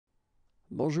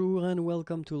Bonjour and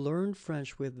welcome to Learn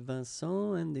French with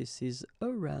Vincent, and this is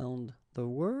Around the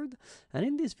Word, and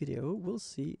in this video we'll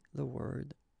see the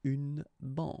word une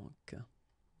banque.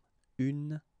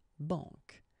 Une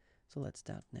banque. So let's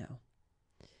start now.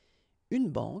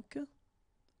 Une banque,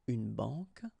 une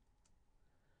banque,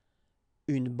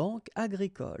 une banque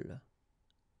agricole,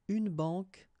 une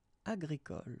banque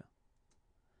agricole,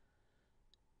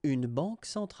 une banque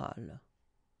centrale,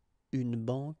 une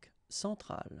banque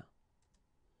centrale.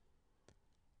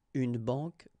 Une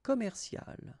banque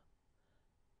commerciale,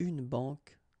 une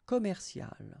banque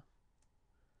commerciale.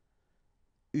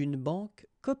 Une banque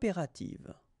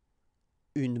coopérative,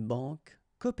 une banque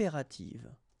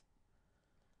coopérative.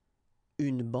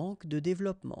 Une banque de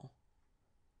développement,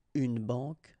 une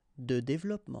banque de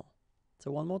développement.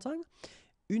 So one more time.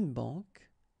 Une banque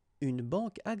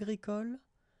agricole,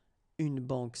 une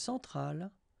banque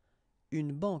centrale,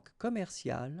 une banque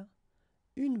commerciale,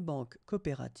 une banque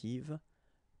coopérative,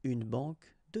 une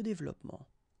banque de développement.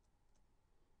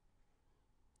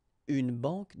 Une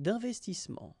banque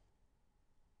d'investissement.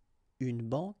 Une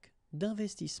banque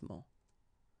d'investissement.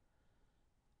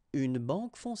 Une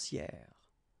banque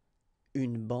foncière.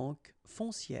 Une banque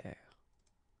foncière.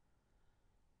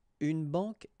 Une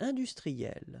banque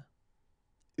industrielle.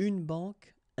 Une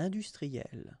banque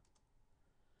industrielle.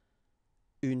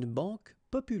 Une banque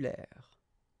populaire.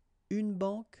 Une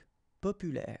banque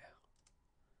populaire.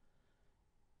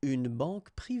 Une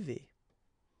banque privée.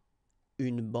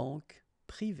 Une banque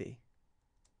privée.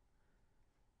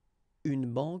 Une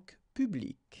banque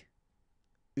publique.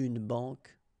 Une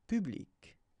banque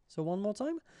publique. So one more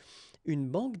time. Une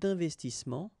banque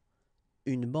d'investissement,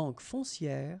 une banque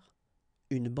foncière,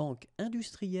 une banque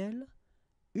industrielle,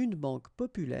 une banque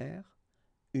populaire,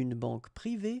 une banque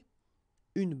privée,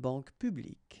 une banque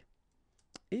publique.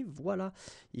 Et voilà.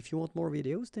 If you want more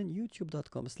videos, then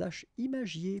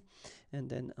youtube.com/imagier. And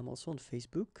then I'm also on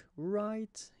Facebook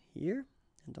right here.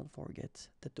 And don't forget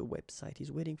that the website is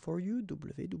waiting for you,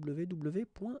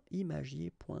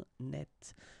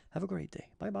 www.imagier.net. Have a great day.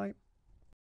 Bye bye.